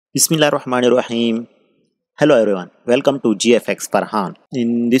Bismillahirrahmanirrahim. Hello everyone, welcome to GFX Farhan.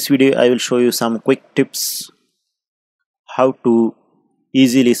 In this video I will show you some quick tips how to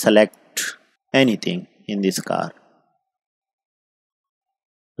easily select anything in this car.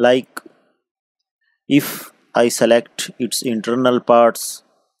 Like if I select its internal parts,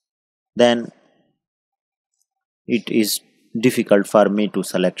 then it is difficult for me to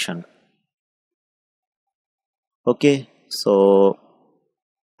selection. Okay, so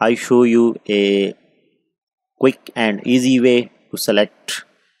I show you a quick and easy way to select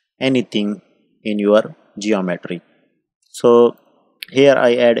anything in your geometry. So here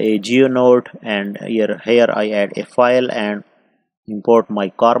I add a geo node, and here I add a file and import my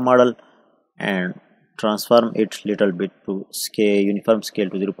car model and transform it little bit to scale, uniform scale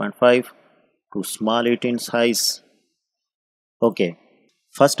to 0.5 to small it in size. Okay,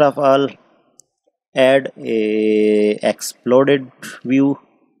 first of all add a exploded view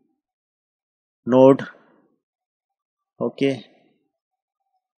node. Okay,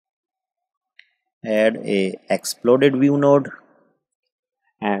 add a exploded view node,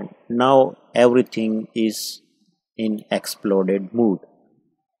 and now everything is in exploded mode.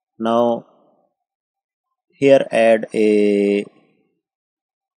 Now here add a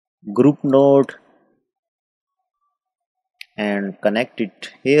group node and connect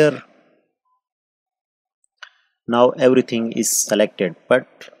it here. Now everything is selected,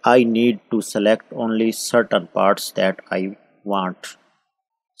 but I need to select only certain parts that I want.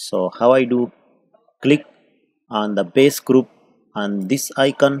 So how I do? Click on the base group on this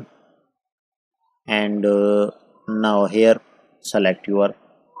icon, and now here select your,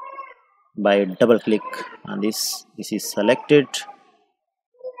 by double click on this is selected.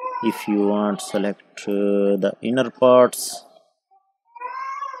 If you want, select the inner parts.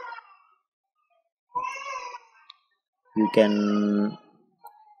 You can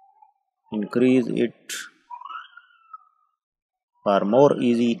increase it for more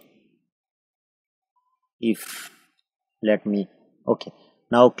easy. If let me, okay,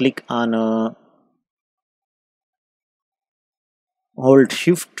 now click on hold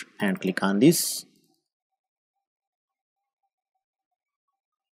shift and click on this.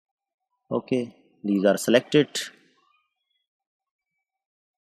 Okay, these are selected.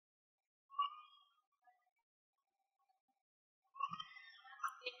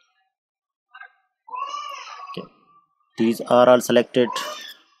 Okay, these are all selected,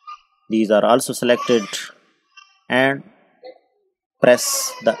 these are also selected, and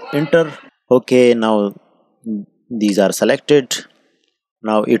press the enter. Okay, now these are selected.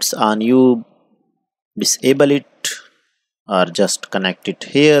 Now it's on you, disable it or just connect it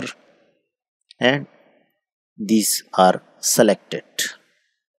here, and these are selected.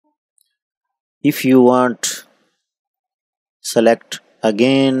 If you want select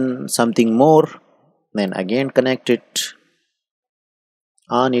again something more, then again connect it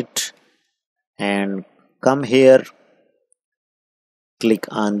on it and come here, click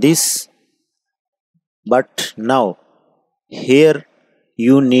on this. But now here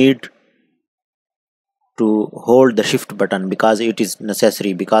you need to hold the shift button because it is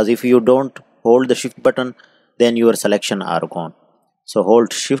necessary, because if you don't hold the shift button then your selection are gone. So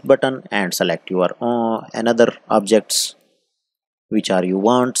hold shift button and select your another objects which are you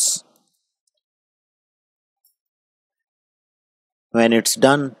wants. When it's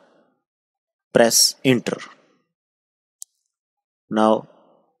done, press enter. Now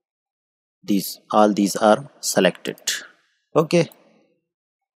all these are selected. Okay,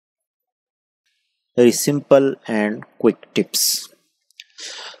 very simple and quick tips.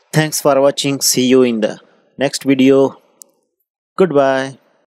 Thanks for watching. See you in the next video. Goodbye.